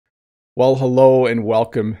Well, hello and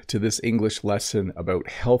welcome to this English lesson about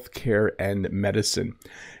healthcare and medicine.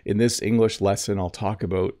 In this English lesson, I'll talk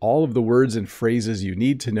about all of the words and phrases you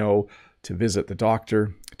need to know to visit the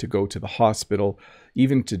doctor, to go to the hospital,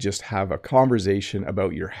 even to just have a conversation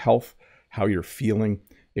about your health, how you're feeling,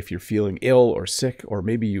 if you're feeling ill or sick, or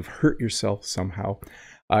maybe you've hurt yourself somehow.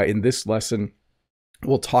 In this lesson,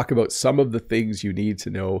 we'll talk about some of the things you need to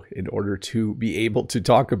know in order to be able to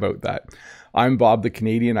talk about that. I'm Bob the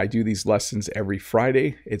Canadian. I do these lessons every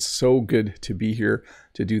Friday. It's so good to be here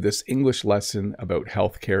to do this English lesson about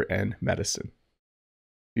healthcare and medicine.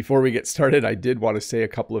 Before we get started, I did want to say a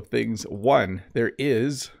couple of things. One, there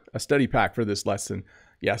is a study pack for this lesson.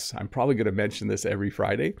 Yes, I'm probably going to mention this every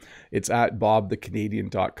Friday. It's at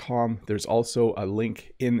bobthecanadian.com. There's also a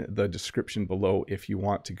link in the description below if you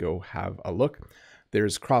want to go have a look.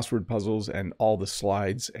 There's crossword puzzles and all the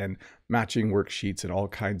slides and matching worksheets and all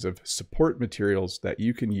kinds of support materials that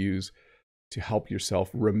you can use to help yourself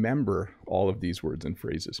remember all of these words and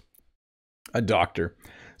phrases. A doctor.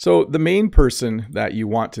 So the main person that you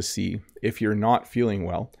want to see if you're not feeling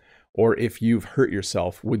well or if you've hurt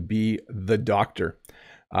yourself would be the doctor.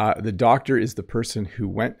 The doctor is the person who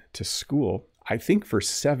went to school, I think for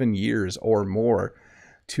 7 years or more,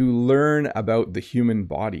 to learn about the human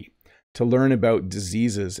body, to learn about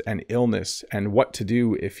diseases and illness and what to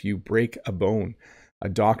do if you break a bone. A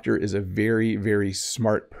doctor is a very, very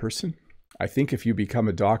smart person. I think if you become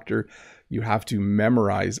a doctor, you have to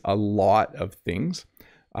memorize a lot of things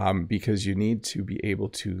because you need to be able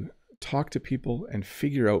to talk to people and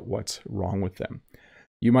figure out what's wrong with them.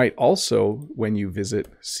 You might also, when you visit,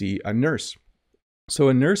 see a nurse. So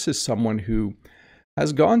a nurse is someone who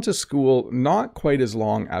has gone to school not quite as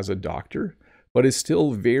long as a doctor, but is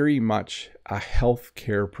still very much a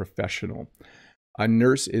healthcare professional. A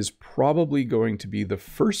nurse is probably going to be the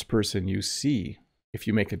first person you see if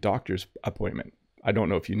you make a doctor's appointment. I don't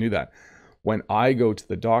know if you knew that. When I go to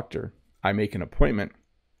the doctor, I make an appointment,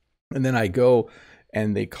 and then I go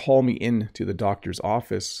and they call me in to the doctor's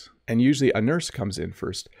office, and usually a nurse comes in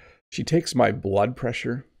first. She takes my blood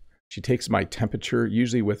pressure, she takes my temperature,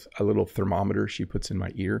 usually with a little thermometer she puts in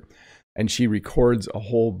my ear, and she records a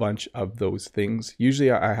whole bunch of those things.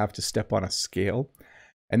 Usually I have to step on a scale.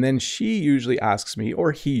 And then she usually asks me,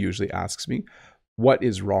 or he usually asks me, what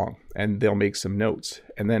is wrong? And they'll make some notes.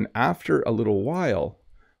 And then after a little while,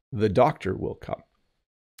 the doctor will come.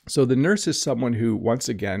 So the nurse is someone who, once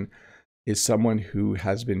again, is someone who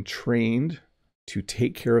has been trained to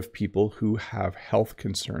take care of people who have health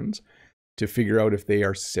concerns, to figure out if they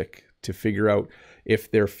are sick, to figure out if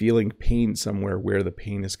they're feeling pain somewhere, where the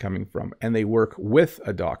pain is coming from. And they work with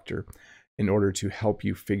a doctor in order to help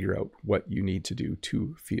you figure out what you need to do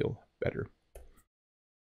to feel better.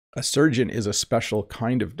 A surgeon is a special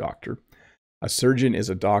kind of doctor. A surgeon is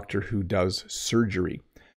a doctor who does surgery.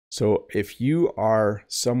 So if you are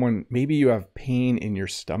someone, maybe you have pain in your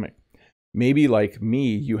stomach, maybe like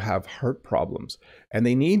me, you have heart problems, and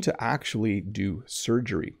they need to actually do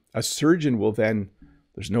surgery. A surgeon will then,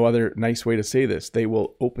 there's no other nice way to say this, they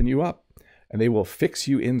will open you up and they will fix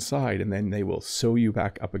you inside and then they will sew you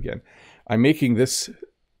back up again. I'm making this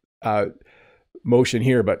motion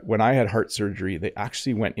here, but when I had heart surgery, they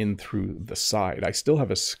actually went in through the side. I still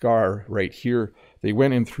have a scar right here. They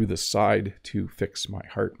went in through the side to fix my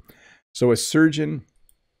heart. So a surgeon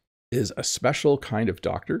is a special kind of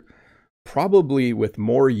doctor, probably with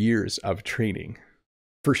more years of training,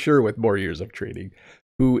 for sure with more years of training,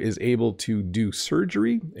 who is able to do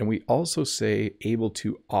surgery, and we also say able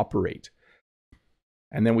to operate.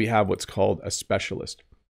 And then we have what's called a specialist.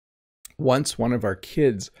 Once one of our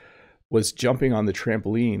kids was jumping on the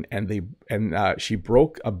trampoline and she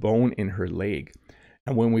broke a bone in her leg.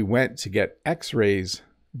 And when we went to get x-rays,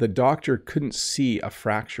 the doctor couldn't see a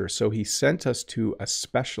fracture, so he sent us to a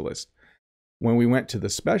specialist. When we went to the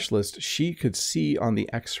specialist, she could see on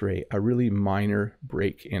the x-ray a really minor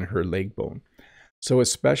break in her leg bone. So a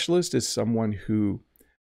specialist is someone who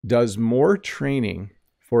does more training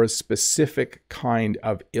for a specific kind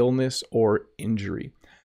of illness or injury.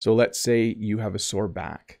 So let's say you have a sore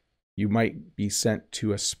back. You might be sent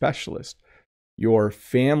to a specialist. Your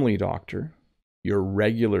family doctor, your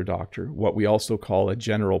regular doctor, what we also call a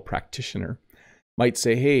general practitioner, might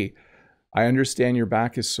say, hey, I understand your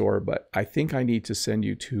back is sore, but I think I need to send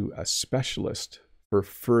you to a specialist for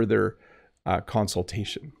further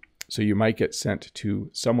consultation. So you might get sent to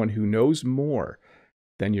someone who knows more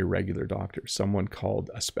than your regular doctor, someone called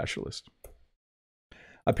a specialist.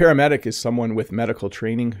 A paramedic is someone with medical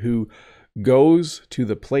training who goes to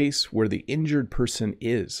the place where the injured person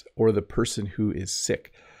is, or the person who is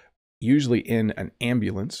sick, usually in an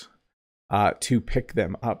ambulance, to pick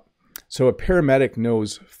them up. So a paramedic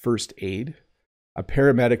knows first aid. A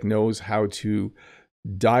paramedic knows how to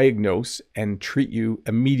diagnose and treat you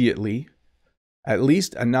immediately, at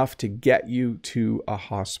least enough to get you to a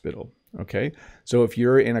hospital. Okay, so if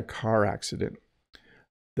you're in a car accident,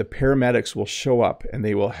 the paramedics will show up and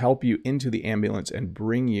they will help you into the ambulance and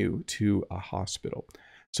bring you to a hospital.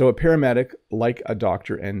 So a paramedic, like a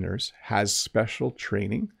doctor and nurse, has special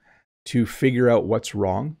training to figure out what's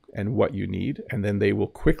wrong and what you need, and then they will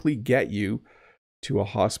quickly get you to a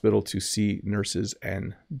hospital to see nurses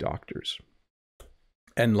and doctors.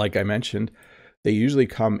 And like I mentioned, they usually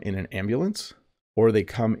come in an ambulance or they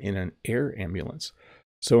come in an air ambulance.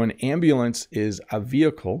 So an ambulance is a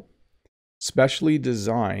vehicle specially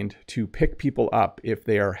designed to pick people up if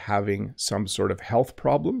they are having some sort of health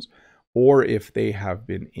problems or if they have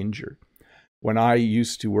been injured. When I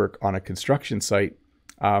used to work on a construction site,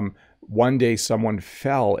 one day someone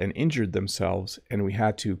fell and injured themselves and we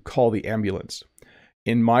had to call the ambulance.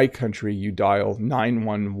 In my country, you dial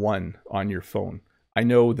 911 on your phone. I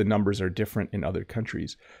know the numbers are different in other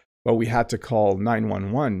countries, but we had to call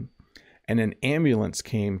 911 and an ambulance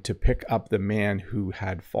came to pick up the man who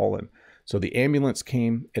had fallen. So the ambulance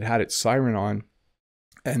came, it had its siren on,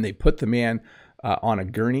 and they put the man on a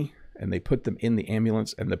gurney and they put them in the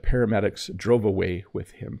ambulance and the paramedics drove away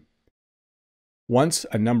with him. Once,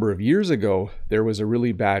 a number of years ago, there was a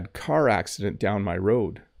really bad car accident down my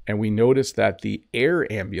road and we noticed that the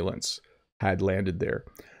air ambulance had landed there.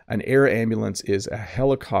 An air ambulance is a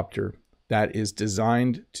helicopter that is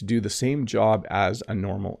designed to do the same job as a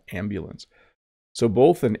normal ambulance. So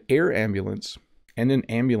both an air ambulance and an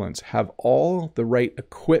ambulance have all the right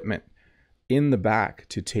equipment in the back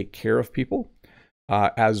to take care of people,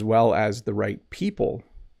 as well as the right people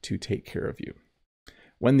to take care of you.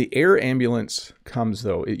 When the air ambulance comes,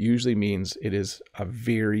 though, it usually means it is a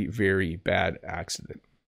very, very bad accident.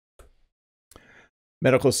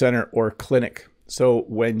 Medical center or clinic. So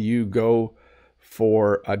when you go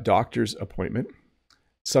for a doctor's appointment,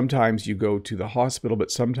 sometimes you go to the hospital,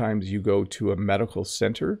 but sometimes you go to a medical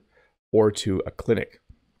center or to a clinic.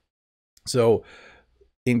 So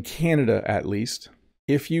in Canada, at least,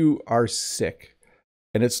 if you are sick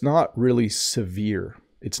and it's not really severe,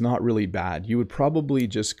 it's not really bad, you would probably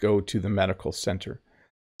just go to the medical center.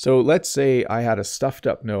 So let's say I had a stuffed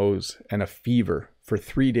up nose and a fever for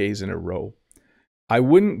 3 days in a row. I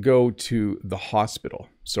wouldn't go to the hospital.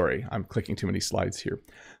 Sorry, I'm clicking too many slides here.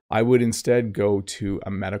 I would instead go to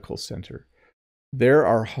a medical center. There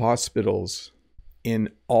are hospitals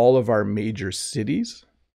in all of our major cities,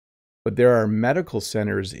 but there are medical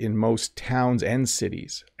centers in most towns and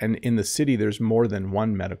cities. And in the city, there's more than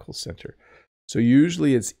one medical center. So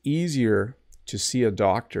usually it's easier to see a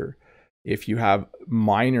doctor if you have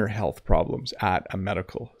minor health problems at a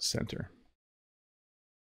medical center.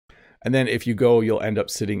 And then if you go, you'll end up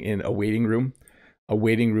sitting in a waiting room. A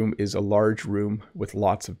waiting room is a large room with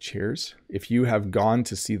lots of chairs. If you have gone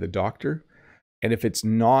to see the doctor, and if it's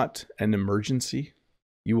not an emergency,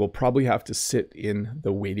 you will probably have to sit in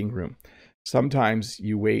the waiting room. Sometimes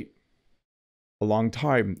you wait a long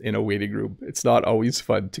time in a waiting room. It's not always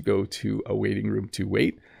fun to go to a waiting room to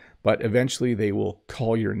wait, but eventually they will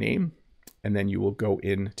call your name and then you will go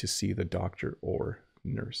in to see the doctor or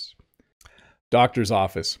nurse. Doctor's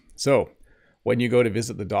office. So when you go to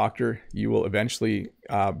visit the doctor, you will eventually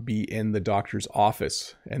be in the doctor's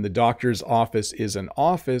office. And the doctor's office is an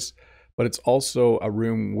office, but it's also a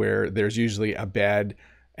room where there's usually a bed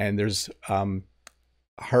and there's a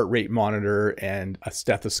heart rate monitor and a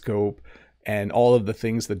stethoscope and all of the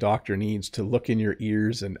things the doctor needs to look in your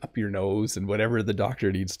ears and up your nose and whatever the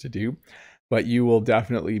doctor needs to do. But you will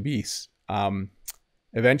definitely be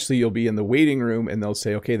eventually you'll be in the waiting room and they'll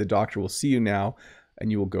say, okay, the doctor will see you now,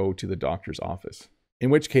 and you will go to the doctor's office. In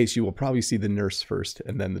which case you will probably see the nurse first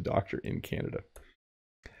and then the doctor in Canada.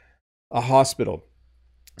 A hospital.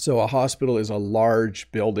 So a hospital is a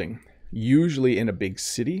large building, usually in a big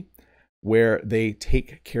city, where they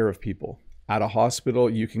take care of people. At a hospital,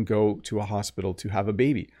 you can go to a hospital to have a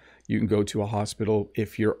baby. You can go to a hospital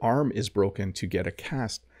if your arm is broken to get a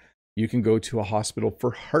cast. You can go to a hospital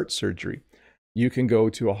for heart surgery. You can go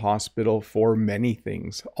to a hospital for many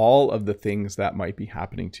things, all of the things that might be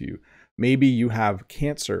happening to you. Maybe you have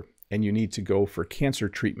cancer and you need to go for cancer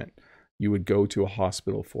treatment. You would go to a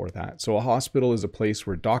hospital for that. So a hospital is a place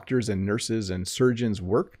where doctors and nurses and surgeons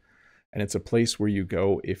work, and it's a place where you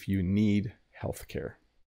go if you need health care.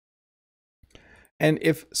 And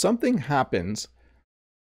if something happens,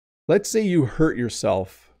 let's say you hurt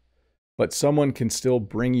yourself, but someone can still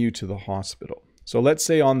bring you to the hospital. So let's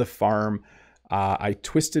say on the farm, I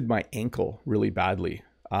twisted my ankle really badly.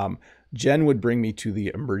 Jen would bring me to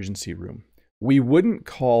the emergency room. We wouldn't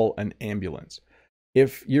call an ambulance.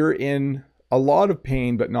 If you're in a lot of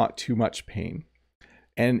pain, but not too much pain,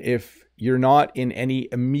 and if you're not in any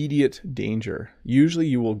immediate danger, usually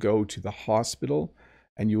you will go to the hospital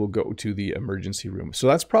and you will go to the emergency room. So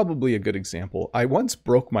that's probably a good example. I once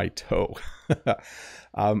broke my toe.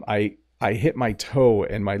 I hit my toe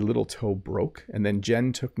and my little toe broke. And then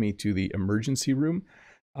Jen took me to the emergency room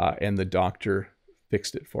and the doctor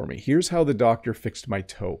fixed it for me. Here's how the doctor fixed my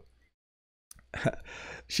toe.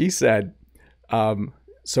 She said,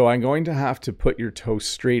 so I'm going to have to put your toe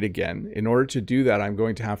straight again. In order to do that, I'm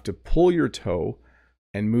going to have to pull your toe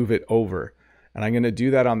and move it over. And I'm going to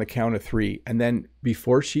do that on the count of 3. And then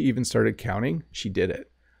before she even started counting, she did it.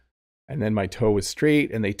 And then my toe was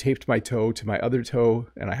straight and they taped my toe to my other toe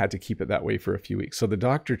and I had to keep it that way for a few weeks. So the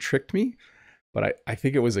doctor tricked me, but I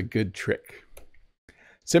think it was a good trick.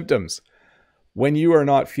 Symptoms. When you are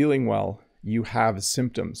not feeling well, you have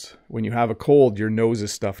symptoms. When you have a cold, your nose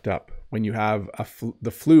is stuffed up. When you have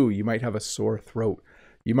the flu, you might have a sore throat.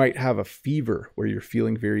 You might have a fever where you're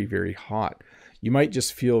feeling very, very hot. You might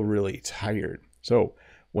just feel really tired. So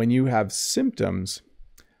when you have symptoms,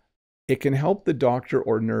 it can help the doctor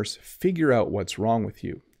or nurse figure out what's wrong with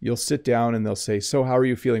you. You'll sit down and they'll say, so how are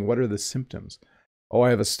you feeling? What are the symptoms? Oh, I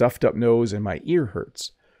have a stuffed up nose and my ear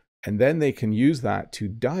hurts. And then they can use that to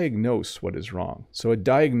diagnose what is wrong. So a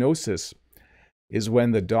diagnosis is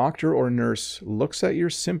when the doctor or nurse looks at your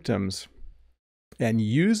symptoms and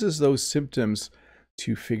uses those symptoms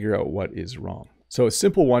to figure out what is wrong. So a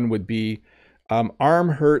simple one would be arm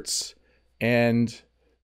hurts and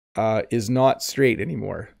is not straight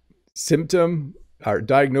anymore. Symptom or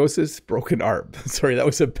diagnosis, broken arm. Sorry, that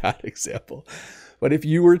was a bad example. But if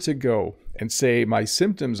you were to go and say, my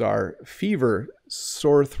symptoms are fever,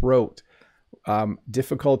 sore throat,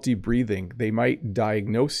 difficulty breathing, they might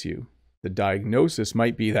diagnose you. The diagnosis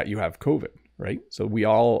might be that you have COVID, right? So we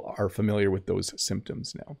all are familiar with those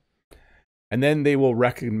symptoms now. And then they will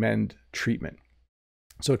recommend treatment.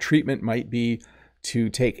 So treatment might be to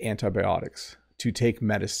take antibiotics, to take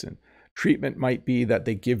medicine. Treatment might be that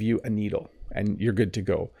they give you a needle and you're good to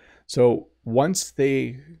go. So once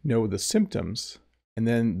they know the symptoms, and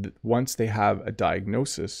then once they have a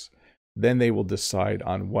diagnosis, then they will decide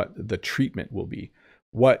on what the treatment will be,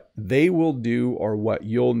 what they will do or what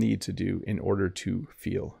you'll need to do in order to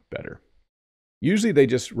feel better. Usually they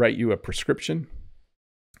just write you a prescription,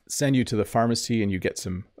 send you to the pharmacy and you get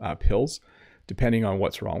some pills, depending on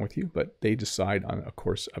what's wrong with you, but they decide on a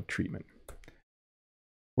course of treatment.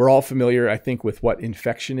 We're all familiar, I think, with what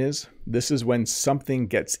infection is. This is when something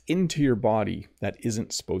gets into your body that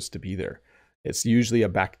isn't supposed to be there. It's usually a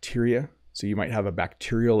bacteria. So you might have a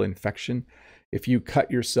bacterial infection. If you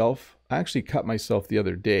cut yourself, I actually cut myself the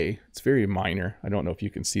other day. It's very minor. I don't know if you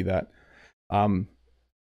can see that.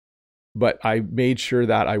 But I made sure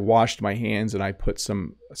that I washed my hands and I put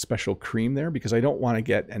some special cream there because I don't want to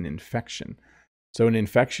get an infection. So an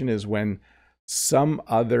infection is when some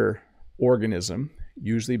other organism,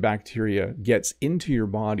 usually bacteria, gets into your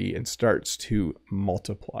body and starts to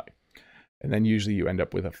multiply. And then usually you end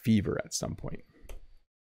up with a fever at some point.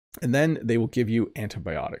 And then they will give you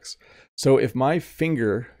antibiotics. So if my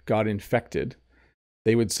finger got infected,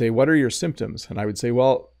 they would say, what are your symptoms? And I would say,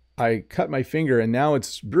 well, I cut my finger and now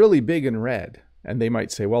it's really big and red. And they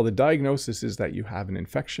might say, well, the diagnosis is that you have an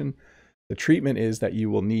infection. The treatment is that you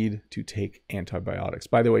will need to take antibiotics.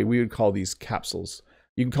 By the way, we would call these capsules.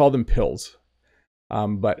 You can call them pills,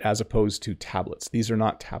 but as opposed to tablets. These are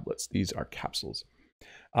not tablets. These are capsules.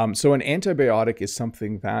 So an antibiotic is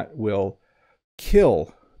something that will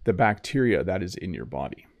kill the bacteria that is in your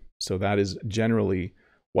body. So that is generally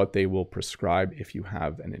what they will prescribe if you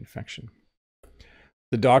have an infection.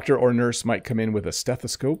 The doctor or nurse might come in with a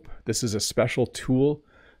stethoscope. This is a special tool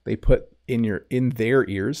they put in their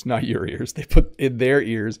ears, not your ears. They put in their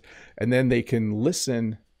ears, and then they can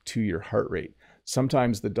listen to your heart rate.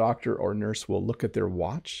 Sometimes the doctor or nurse will look at their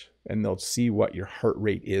watch and they'll see what your heart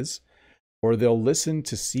rate is, or they'll listen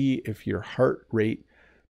to see if your heart rate,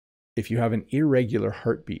 if you have an irregular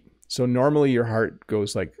heartbeat. So normally your heart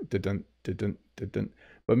goes like da-dun, da-dun, da-dun,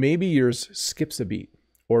 but maybe yours skips a beat,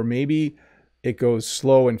 or maybe it goes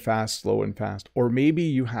slow and fast, or maybe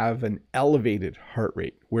you have an elevated heart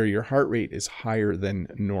rate where your heart rate is higher than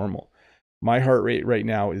normal. My heart rate right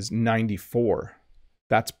now is 94.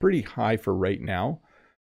 That's pretty high for right now.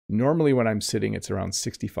 Normally when I'm sitting, it's around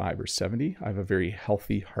 65 or 70. I have a very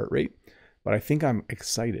healthy heart rate, but I think I'm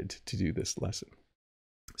excited to do this lesson.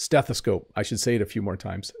 Stethoscope. I should say it a few more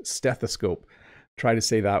times. Stethoscope. Try to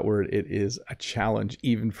say that word. It is a challenge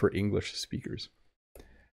even for English speakers.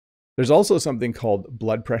 There's also something called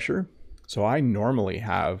blood pressure. So I normally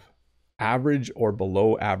have average or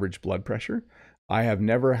below average blood pressure. I have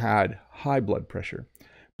never had high blood pressure.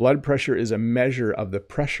 Blood pressure is a measure of the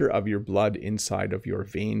pressure of your blood inside of your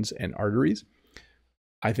veins and arteries.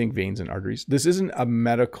 I think veins and arteries. This isn't a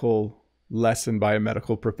medical lesson by a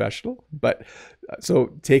medical professional, but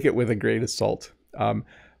so take it with a grain of salt.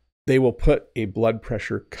 They will put a blood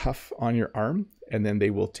pressure cuff on your arm, and then they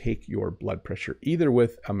will take your blood pressure either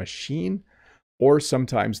with a machine, or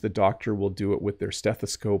sometimes the doctor will do it with their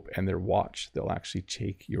stethoscope and their watch. They'll actually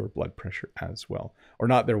take your blood pressure as well. Or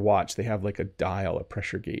not their watch, they have like a dial, a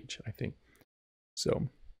pressure gauge, I think. So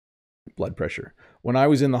blood pressure. When I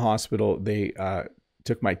was in the hospital, they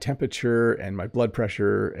took my temperature and my blood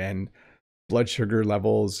pressure and blood sugar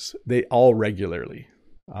levels, they all regularly.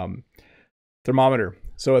 Thermometer.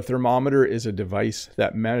 So a thermometer is a device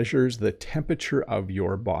that measures the temperature of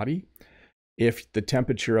your body. If the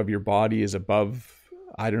temperature of your body is above,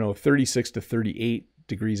 I don't know, 36 to 38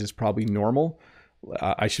 degrees is probably normal.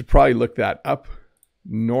 I should probably look that up.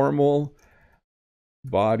 Normal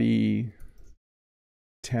body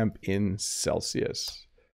temp in Celsius.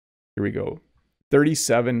 Here we go.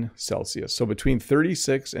 37 Celsius. So between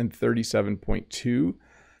 36 and 37.2.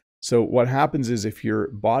 So what happens is if your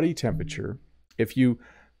body temperature, if you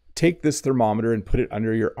take this thermometer and put it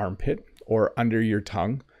under your armpit or under your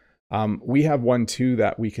tongue, we have one too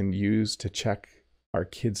that we can use to check our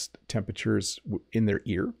kids' temperatures in their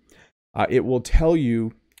ear. It will tell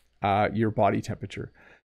you your body temperature.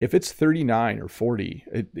 If it's 39 or 40,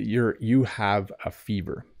 you have a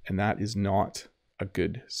fever, and that is not a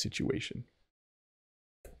good situation.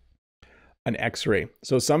 An X-ray.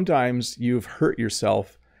 So sometimes you've hurt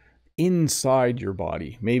yourself inside your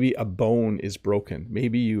body. Maybe a bone is broken.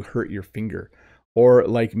 Maybe you hurt your finger. Or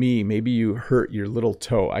like me, maybe you hurt your little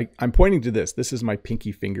toe. I'm pointing to this. This is my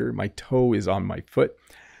pinky finger. My toe is on my foot.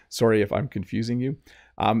 Sorry if I'm confusing you.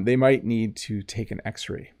 They might need to take an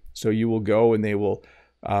X-ray. So you will go and they will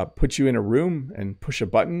put you in a room and push a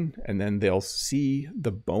button, and then they'll see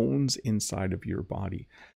the bones inside of your body.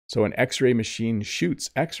 So an X-ray machine shoots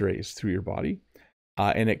X-rays through your body,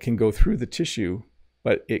 and it can go through the tissue,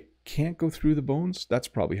 but it can't go through the bones. That's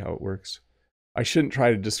probably how it works. I shouldn't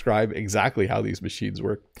try to describe exactly how these machines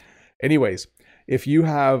work. Anyways, if you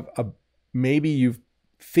have maybe you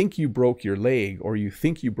think you broke your leg or you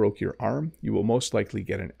think you broke your arm, you will most likely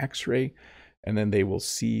get an X-ray, and then they will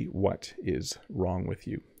see what is wrong with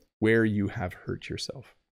you, where you have hurt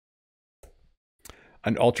yourself.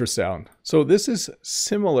 An ultrasound. So this is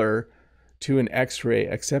similar to an X-ray,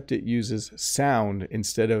 except it uses sound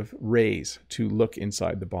instead of rays to look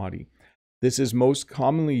inside the body. This is most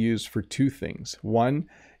commonly used for two things. One,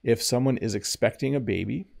 if someone is expecting a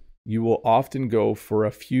baby, you will often go for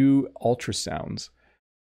a few ultrasounds,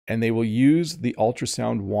 and they will use the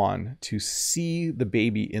ultrasound wand to see the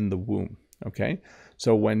baby in the womb. Okay,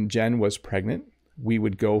 so when Jen was pregnant, we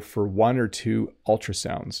would go for 1 or 2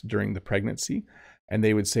 ultrasounds during the pregnancy, and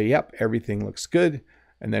they would say, yep, everything looks good,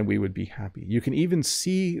 and then we would be happy. You can even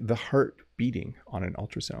see the heart beating on an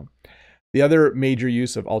ultrasound. The other major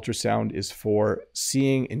use of ultrasound is for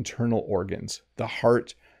seeing internal organs, the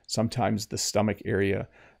heart, sometimes the stomach area.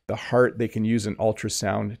 The heart, they can use an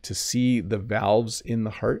ultrasound to see the valves in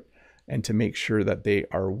the heart and to make sure that they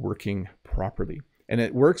are working properly. And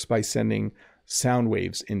it works by sending sound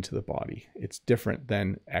waves into the body. It's different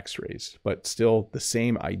than X-rays, but still the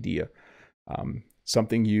same idea.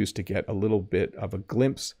 Something used to get a little bit of a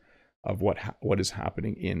glimpse of what is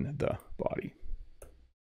happening in the body.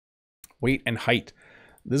 Weight and height.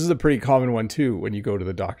 This is a pretty common one too when you go to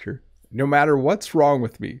the doctor. No matter what's wrong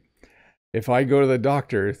with me, if I go to the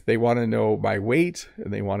doctor, they want to know my weight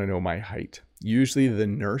and they want to know my height. Usually the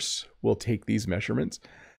nurse will take these measurements.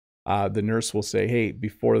 The nurse will say, hey,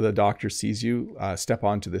 before the doctor sees you, step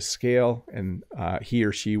onto the scale, and he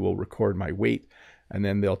or she will record my weight, and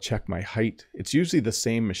then they'll check my height. It's usually the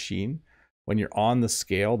same machine. When you're on the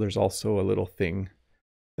scale, there's also a little thing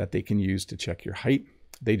that they can use to check your height.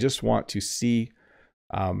 They just want to see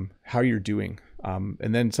how you're doing.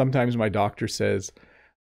 And then sometimes my doctor says,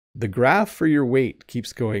 the graph for your weight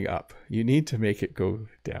keeps going up. You need to make it go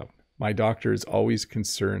down. My doctor is always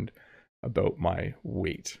concerned about my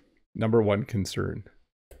weight. Number one concern.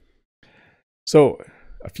 So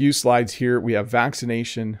a few slides here. We have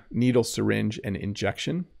vaccination, needle, syringe, and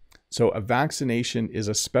injection. So a vaccination is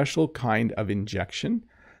a special kind of injection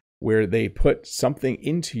where they put something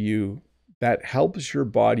into you that helps your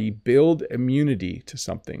body build immunity to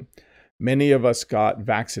something. Many of us got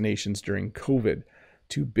vaccinations during COVID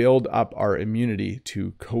to build up our immunity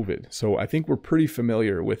to COVID. So I think we're pretty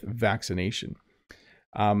familiar with vaccination.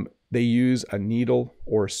 they use a needle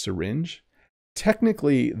or syringe.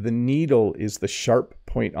 Technically, the needle is the sharp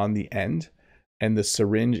point on the end and the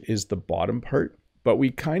syringe is the bottom part, but we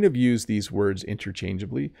kind of use these words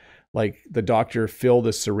interchangeably. Like the doctor filled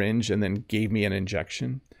a syringe and then gave me an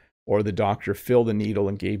injection, or the doctor filled a needle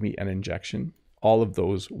and gave me an injection. All of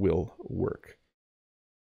those will work.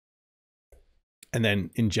 And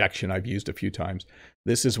then injection I've used a few times.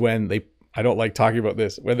 This is when I don't like talking about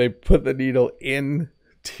this, when they put the needle into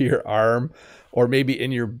your arm, or maybe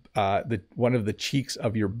in your one of the cheeks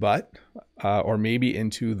of your butt, or maybe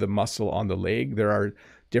into the muscle on the leg. There are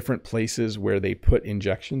different places where they put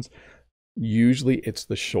injections. Usually it's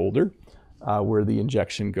the shoulder where the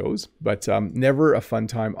injection goes, but never a fun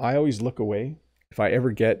time. I always look away. If I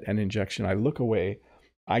ever get an injection, I look away.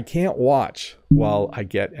 I can't watch while I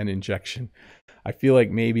get an injection. I feel like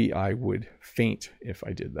maybe I would faint if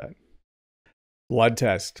I did that. Blood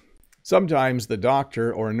test. Sometimes the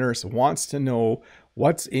doctor or nurse wants to know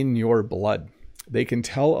what's in your blood. They can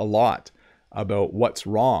tell a lot about what's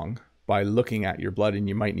wrong by looking at your blood, and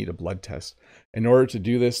you might need a blood test. In order to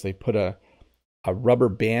do this, they put a rubber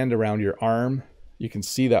band around your arm. You can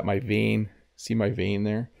see that my vein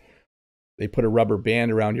there? They put a rubber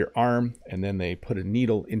band around your arm, and then they put a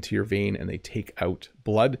needle into your vein and they take out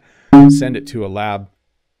blood, send it to a lab.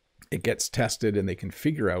 It gets tested and they can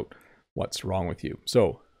figure out what's wrong with you.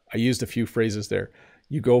 So I used a few phrases there.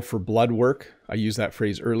 You go for blood work. I used that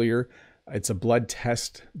phrase earlier. It's a blood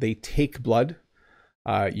test. They take blood.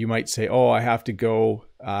 You might say, oh, I have to go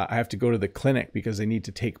to the clinic because they need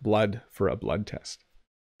to take blood for a blood test.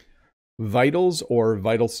 Vitals or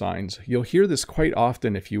vital signs. You'll hear this quite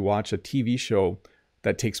often if you watch a TV show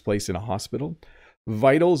that takes place in a hospital.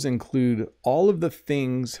 Vitals include all of the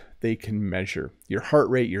things they can measure. Your heart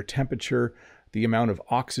rate, your temperature, the amount of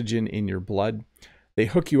oxygen in your blood. They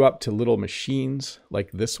hook you up to little machines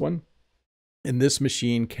like this one. And this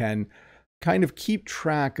machine can kind of keep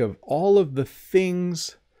track of all of the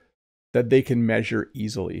things that they can measure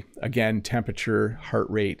easily. Again, temperature, heart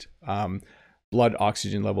rate, blood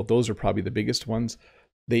oxygen level. Those are probably the biggest ones.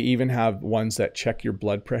 They even have ones that check your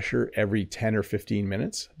blood pressure every 10 or 15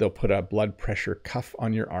 minutes. They'll put a blood pressure cuff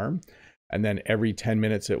on your arm, and then every 10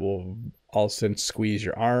 minutes it will all of a sudden squeeze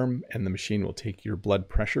your arm and the machine will take your blood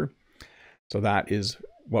pressure. So that is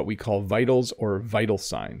what we call vitals or vital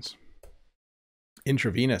signs.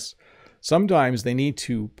 Intravenous. Sometimes they need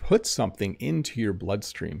to put something into your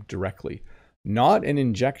bloodstream directly, not an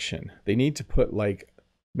injection. They need to put like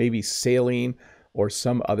maybe saline or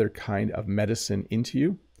some other kind of medicine into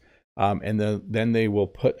you. And then they will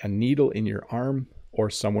put a needle in your arm or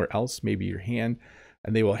somewhere else, maybe your hand,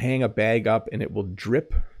 and they will hang a bag up and it will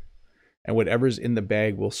drip. And whatever's in the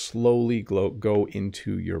bag will slowly go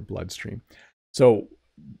into your bloodstream. So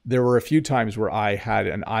there were a few times where I had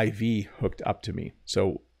an IV hooked up to me.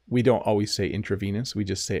 So we don't always say intravenous, we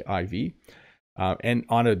just say IV. And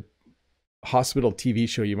on a hospital TV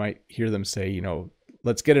show, you might hear them say, you know,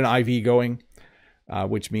 let's get an IV going,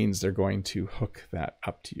 which means they're going to hook that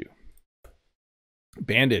up to you.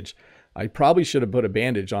 Bandage. I probably should have put a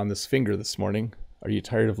bandage on this finger this morning. Are you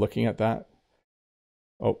tired of looking at that?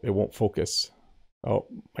 Oh, it won't focus. Oh,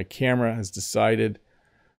 my camera has decided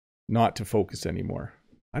not to focus anymore.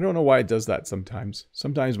 I don't know why it does that sometimes.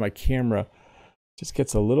 Sometimes my camera just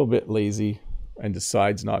gets a little bit lazy and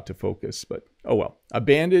decides not to focus, but oh well. A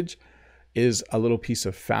bandage is a little piece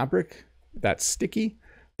of fabric that's sticky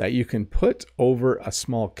that you can put over a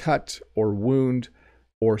small cut or wound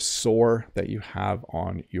or sore that you have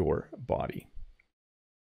on your body.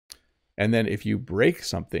 And then if you break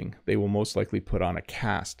something, they will most likely put on a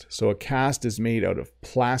cast. So a cast is made out of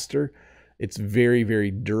plaster. It's very,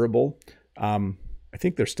 very durable. I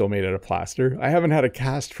think they're still made out of plaster. I haven't had a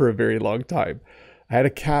cast for a very long time. I had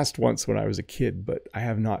a cast once when I was a kid, but I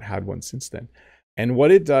have not had one since then. And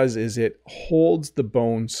what it does is it holds the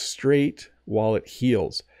bone straight while it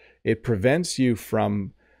heals. It prevents you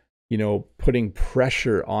from, you know, putting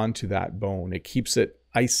pressure onto that bone. It keeps it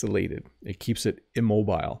isolated. It keeps it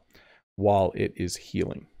immobile while it is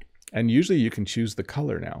healing. And usually you can choose the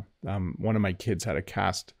color now. One of my kids had a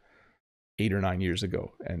cast 8 or 9 years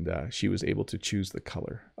ago, and she was able to choose the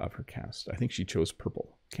color of her cast. I think she chose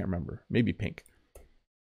purple. Can't remember. Maybe pink.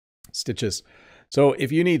 Stitches. So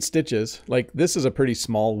if you need stitches, like this is a pretty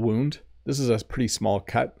small wound. This is a pretty small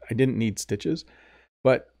cut. I didn't need stitches.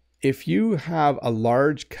 But if you have a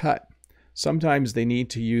large cut, sometimes they need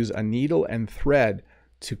to use a needle and thread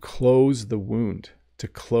to close the wound, to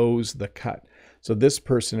close the cut. So this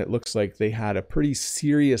person, it looks like they had a pretty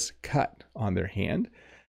serious cut on their hand,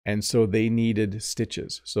 and so they needed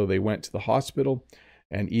stitches. So they went to the hospital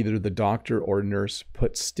and either the doctor or nurse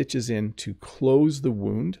puts stitches in to close the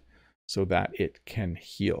wound so that it can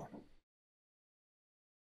heal.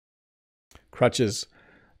 Crutches.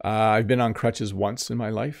 I've been on crutches once in my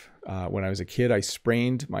life. When I was a kid, I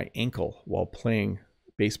sprained my ankle while playing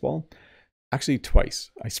baseball. Actually,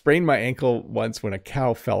 twice. I sprained my ankle once when a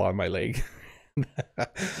cow fell on my leg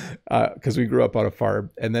because we grew up on a farm,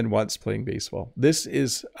 and then once playing baseball. This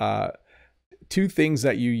is two things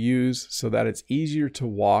that you use so that it's easier to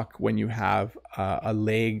walk when you have a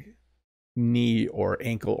leg, knee, or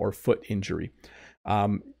ankle or foot injury.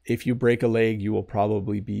 If you break a leg, you will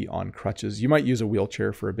probably be on crutches. You might use a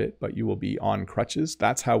wheelchair for a bit, but you will be on crutches.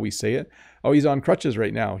 That's how we say it. Oh, he's on crutches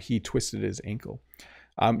right now. He twisted his ankle.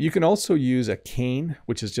 You can also use a cane,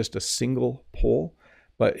 which is just a single pole,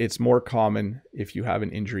 but it's more common if you have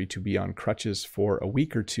an injury to be on crutches for a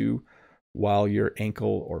week or two while your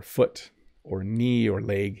ankle or foot or knee or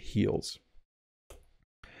leg heals.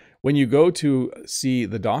 When you go to see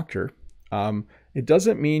the doctor, it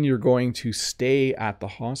doesn't mean you're going to stay at the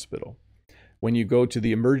hospital. When you go to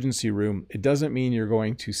the emergency room, it doesn't mean you're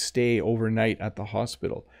going to stay overnight at the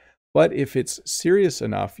hospital. But if it's serious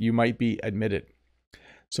enough, you might be admitted.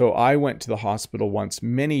 So I went to the hospital once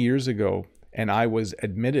many years ago, and I was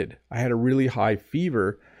admitted. I had a really high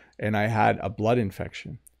fever and I had a blood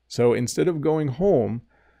infection. So instead of going home,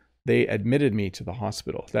 they admitted me to the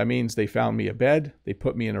hospital. That means they found me a bed, they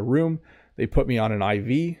put me in a room, they put me on an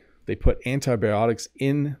IV, they put antibiotics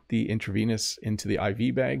in the intravenous into the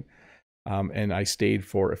IV bag, and I stayed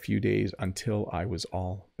for a few days until I was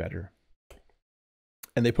all better.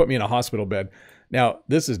 And they put me in a hospital bed. Now,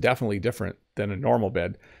 this is definitely different than a normal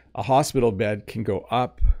bed. A hospital bed can go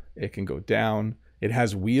up, it can go down. It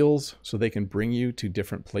has wheels so they can bring you to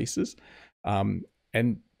different places.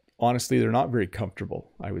 And honestly, they're not very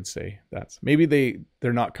comfortable, I would say. Maybe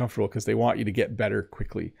they're not comfortable because they want you to get better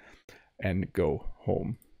quickly and go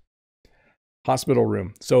home. Hospital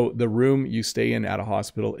room. So the room you stay in at a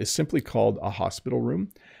hospital is simply called a hospital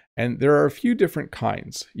room. And there are a few different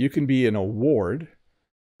kinds. You can be in a ward,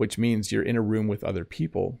 which means you're in a room with other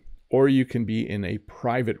people, or you can be in a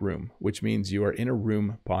private room, which means you are in a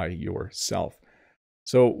room by yourself.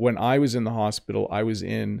 So when I was in the hospital, I was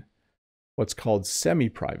in what's called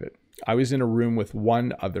semi-private. I was in a room with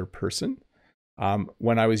one other person.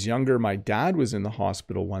 When I was younger, my dad was in the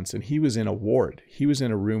hospital once and he was in a ward. He was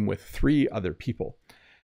in a room with 3 other people.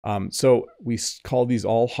 So we call these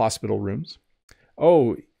all hospital rooms.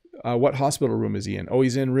 Oh, what hospital room is he in? Oh,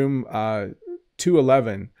 he's in room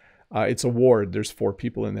 211. It's a ward. There's 4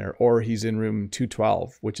 people in there. Or he's in room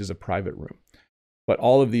 212, which is a private room. But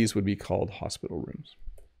all of these would be called hospital rooms.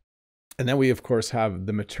 And then we, of course, have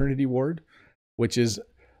the maternity ward, which is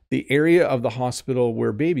the area of the hospital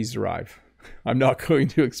where babies arrive. I'm not going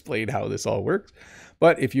to explain how this all works,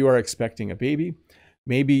 but if you are expecting a baby,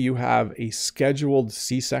 maybe you have a scheduled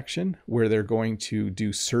C-section where they're going to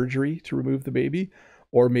do surgery to remove the baby,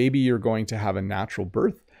 or maybe you're going to have a natural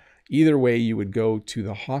birth. Either way, you would go to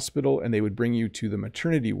the hospital and they would bring you to the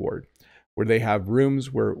maternity ward, where they have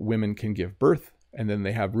rooms where women can give birth, and then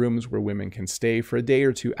they have rooms where women can stay for a day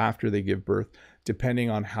or two after they give birth, depending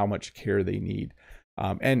on how much care they need.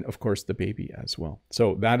 And of course, the baby as well.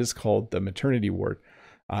 So that is called the maternity ward.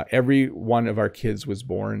 Every one of our kids was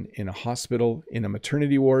born in a hospital, in a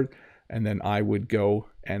maternity ward, and then I would go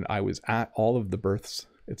and I was at all of the births.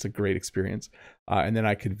 It's a great experience. And then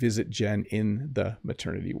I could visit Jen in the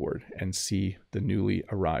maternity ward and see the newly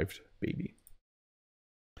arrived baby.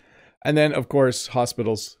 And then, of course,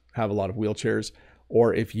 hospitals have a lot of wheelchairs,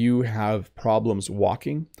 or if you have problems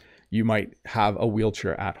walking, you might have a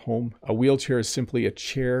wheelchair at home. A wheelchair is simply a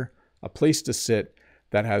chair, a place to sit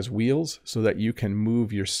that has wheels so that you can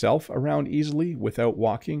move yourself around easily without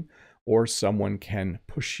walking, or someone can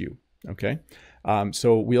push you, okay?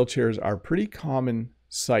 So wheelchairs are pretty common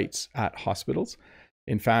sights at hospitals.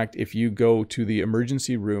 In fact, if you go to the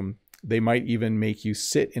emergency room, they might even make you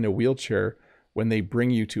sit in a wheelchair when they bring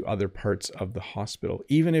you to other parts of the hospital,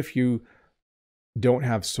 even if you don't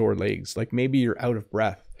have sore legs. Like maybe you're out of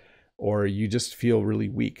breath or you just feel really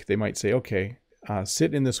weak. They might say, okay,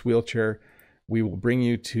 sit in this wheelchair. We will bring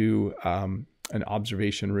you to an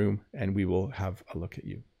observation room and we will have a look at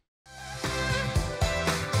you.